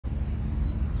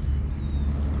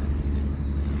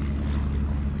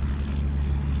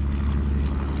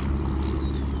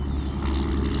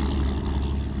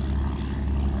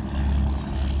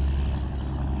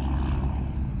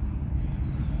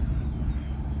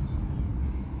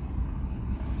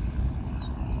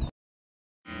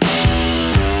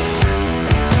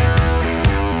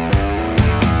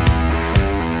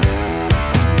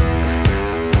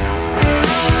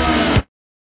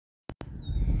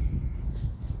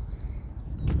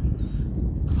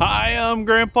Hi, I'm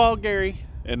Grandpa Gary,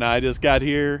 and I just got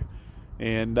here,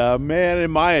 and man,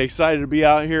 am I excited to be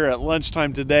out here at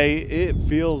lunchtime today. It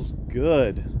feels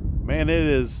good. Man,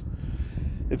 it's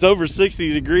over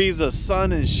 60 degrees, the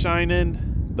sun is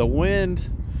shining, the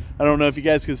wind, I don't know if you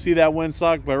guys can see that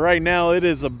windsock, but right now it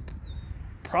is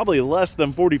probably less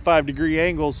than 45-degree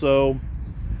angle, so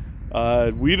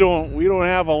we don't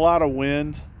have a lot of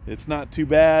wind. It's not too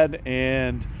bad,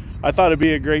 and I thought it'd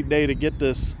be a great day to get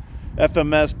this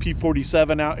FMS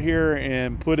P-47 out here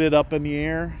and put it up in the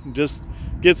air. Just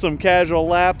get some casual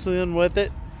laps in with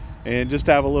it and just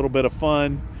have a little bit of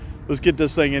fun. Let's get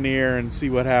this thing in the air and see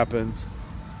what happens.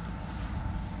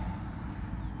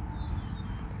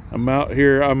 I'm out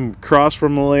here, I'm across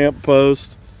from the lamp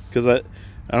post because I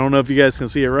don't know if you guys can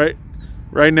see it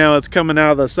right now. It's coming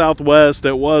out of the southwest.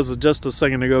 It was just a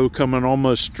second ago coming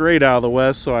almost straight out of the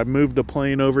west, so I moved the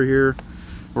plane over here.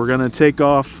 We're gonna take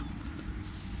off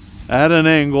at an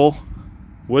angle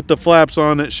with the flaps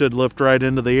on. It should lift right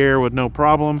into the air with no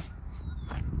problem.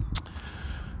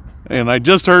 And I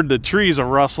just heard the trees are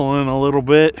rustling a little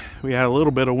bit. We had a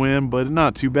little bit of wind, but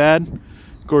not too bad.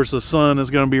 Of course, the sun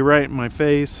is going to be right in my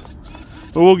face,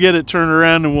 but we'll get it turned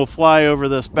around and we'll fly over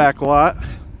this back lot.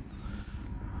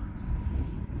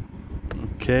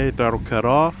 Okay, throttle cut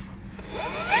off.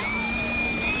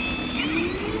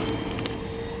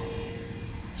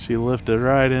 She lifted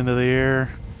right into the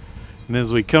air. And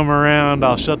as we come around,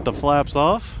 I'll shut the flaps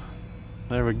off.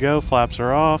 There we go, flaps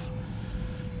are off.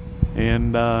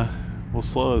 And we'll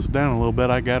slow this down a little bit.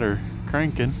 I got her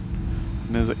cranking.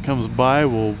 And as it comes by,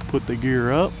 we'll put the gear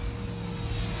up.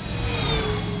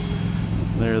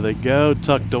 There they go,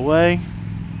 tucked away.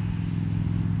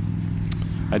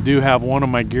 I do have one of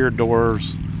my gear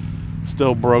doors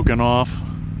still broken off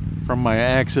from my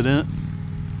accident.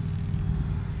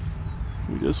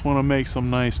 We just want to make some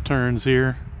nice turns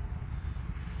here.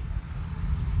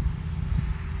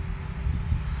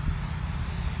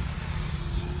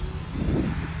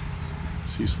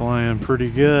 She's flying pretty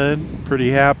good,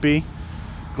 pretty happy.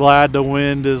 Glad the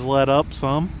wind is let up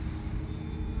some.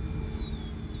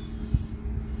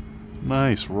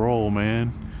 Nice roll,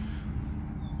 man.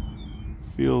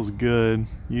 Feels good.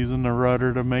 Using the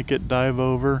rudder to make it dive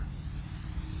over.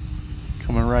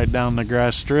 Coming right down the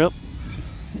grass strip.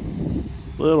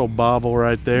 Little bobble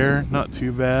right there, not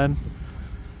too bad.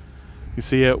 You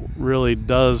see it really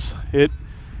does, it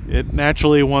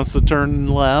naturally wants to turn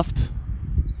left.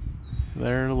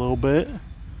 There a little bit.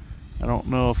 I don't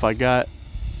know if I got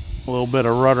a little bit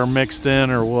of rudder mixed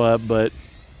in or what, but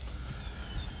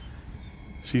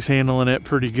she's handling it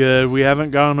pretty good. We haven't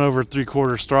gone over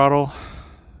 3/4 throttle.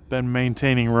 Been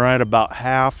maintaining right about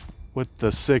half with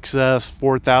the 6S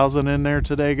 4000 in there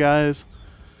today, guys.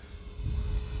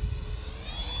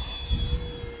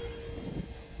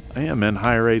 I am in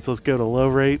high rates. Let's go to low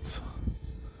rates.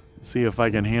 See if I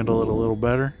can handle it a little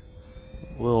better.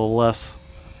 A little less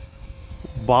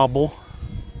bobble.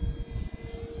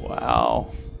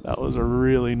 Wow, that was a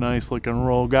really nice looking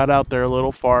roll. Got out there a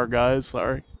little far, guys,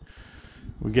 sorry.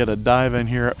 We get a dive in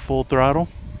here at full throttle.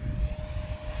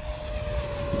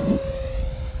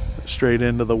 Straight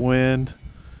into the wind.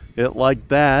 It like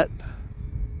that.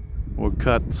 We'll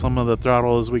cut some of the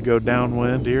throttle as we go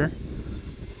downwind here.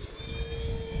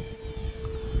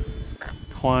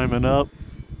 Climbing up.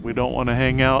 We don't want to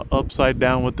hang out upside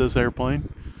down with this airplane.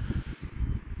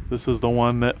 This is the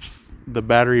one that the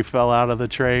battery fell out of the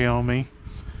tray on me.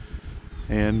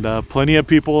 And plenty of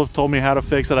people have told me how to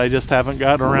fix it. I just haven't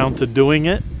gotten around to doing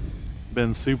it.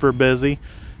 Been super busy.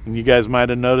 And you guys might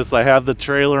have noticed I have the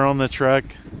trailer on the truck.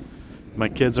 My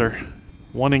kids are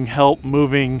wanting help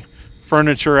moving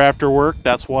furniture after work.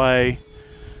 That's why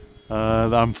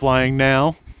I'm flying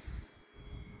now.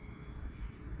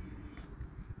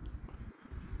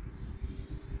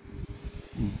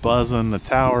 Buzzing the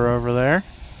tower over there.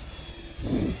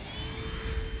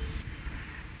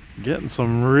 Getting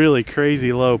some really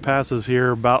crazy low passes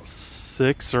here, about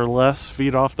 6 or less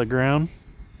feet off the ground.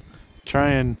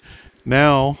 Trying,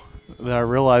 now that I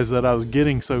realized that I was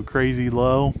getting so crazy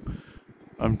low,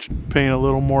 I'm paying a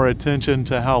little more attention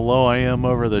to how low I am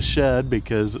over the shed,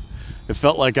 because it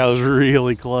felt like I was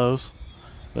really close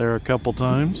there a couple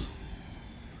times.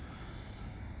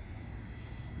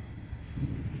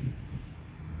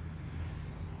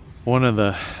 One of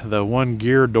the one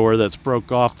gear door that's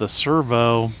broke off, the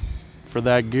servo for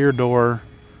that gear door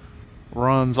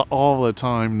runs all the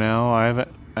time now.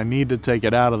 I need to take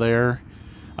it out of there.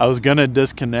 I was gonna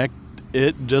disconnect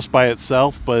it just by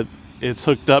itself, but it's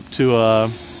hooked up to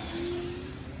a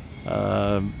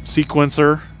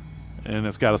sequencer, and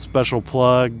it's got a special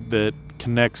plug that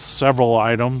connects several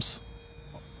items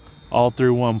all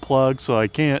through one plug, so I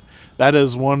can't. That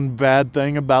is one bad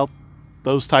thing about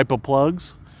those type of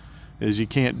plugs, is you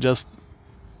can't just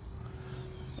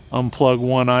unplug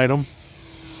one item.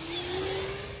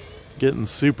 Getting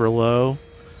super low.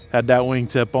 Had that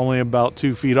wingtip only about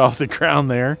 2 feet off the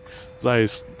ground there, as I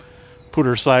put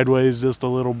her sideways just a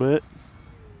little bit.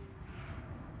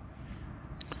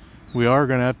 We are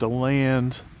going to have to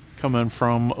land coming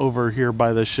from over here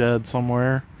by the shed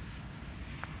somewhere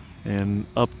and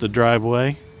up the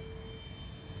driveway.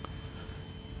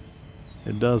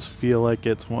 It does feel like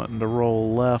it's wanting to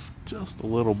roll left just a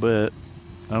little bit.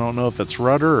 I don't know if it's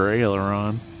rudder or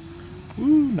aileron. Woo,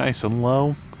 nice and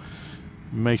low.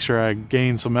 Make sure I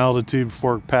gain some altitude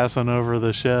before passing over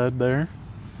the shed there.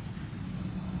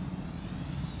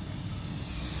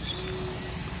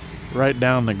 Right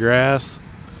down the grass.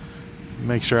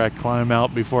 Make sure I climb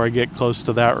out before I get close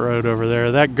to that road over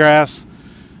there. That grass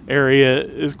area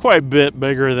is quite a bit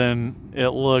bigger than it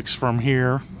looks from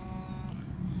here.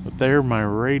 But there, my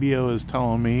radio is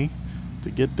telling me to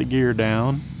get the gear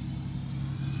down.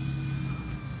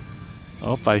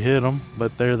 Oh, I hit them,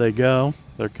 but there they go.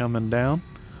 They're coming down.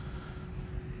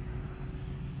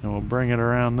 And we'll bring it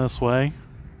around this way.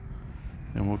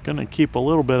 And we're going to keep a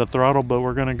little bit of throttle, but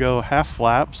we're going to go half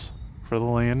flaps for the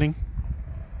landing.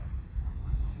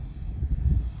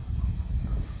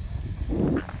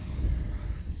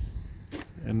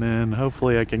 And then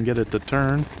hopefully I can get it to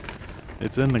turn.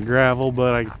 It's in the gravel,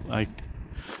 but I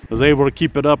was able to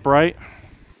keep it upright.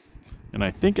 And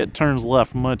I think it turns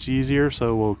left much easier,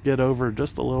 so we'll get over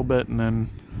just a little bit, and then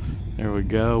there we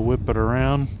go, whip it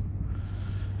around.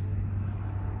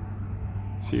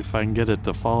 See if I can get it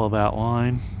to follow that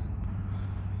line.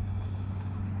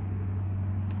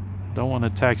 Don't want to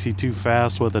taxi too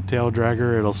fast with a tail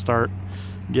dragger. It'll start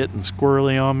getting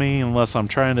squirrely on me unless I'm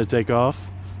trying to take off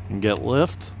and get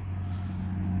lift.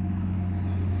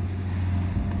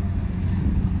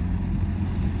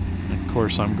 And of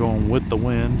course, I'm going with the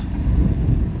wind.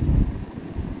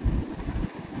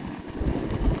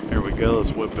 There we go,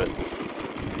 let's whip it.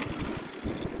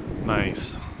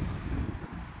 Nice.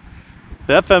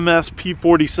 The FMS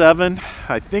P-47,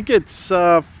 I think it's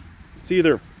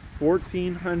either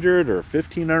 1400 or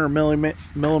 1500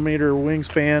 millimeter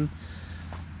wingspan.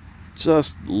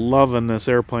 Just loving this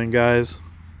airplane, guys.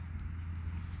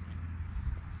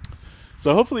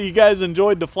 So hopefully you guys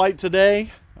enjoyed the flight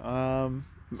today.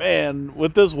 Man,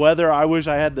 with this weather, I wish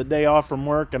I had the day off from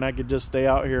work and I could just stay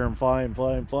out here and fly and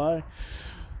fly and fly.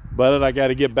 But I got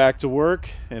to get back to work,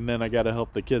 and then I got to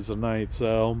help the kids tonight.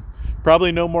 So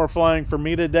probably no more flying for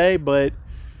me today, but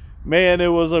man, it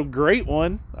was a great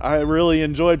one. I really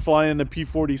enjoyed flying the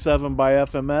P-47 by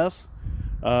FMS,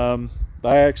 the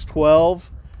IX-12.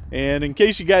 And in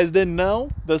case you guys didn't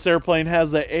know, this airplane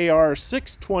has the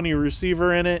AR-620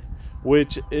 receiver in it,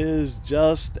 which is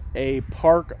just a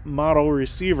park model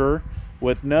receiver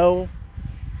with no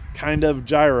kind of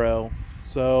gyro.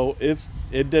 So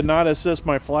it did not assist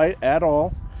my flight at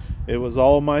all. It was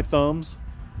all my thumbs.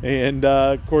 And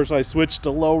of course I switched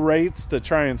to low rates to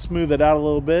try and smooth it out a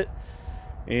little bit.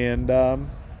 And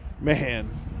man,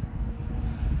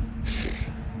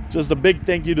 just a big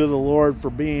thank you to the Lord for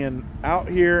being out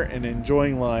here and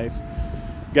enjoying life.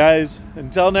 Guys,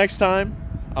 until next time,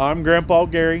 I'm Grandpa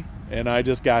Gary, and I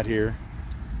just got here.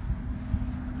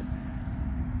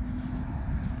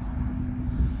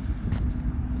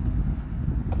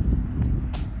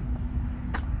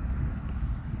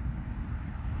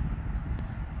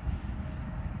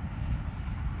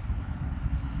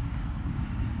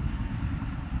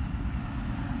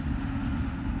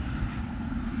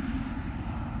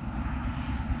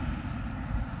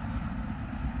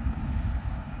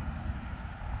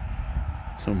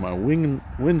 So my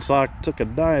windsock took a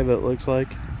dive, it looks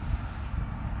like.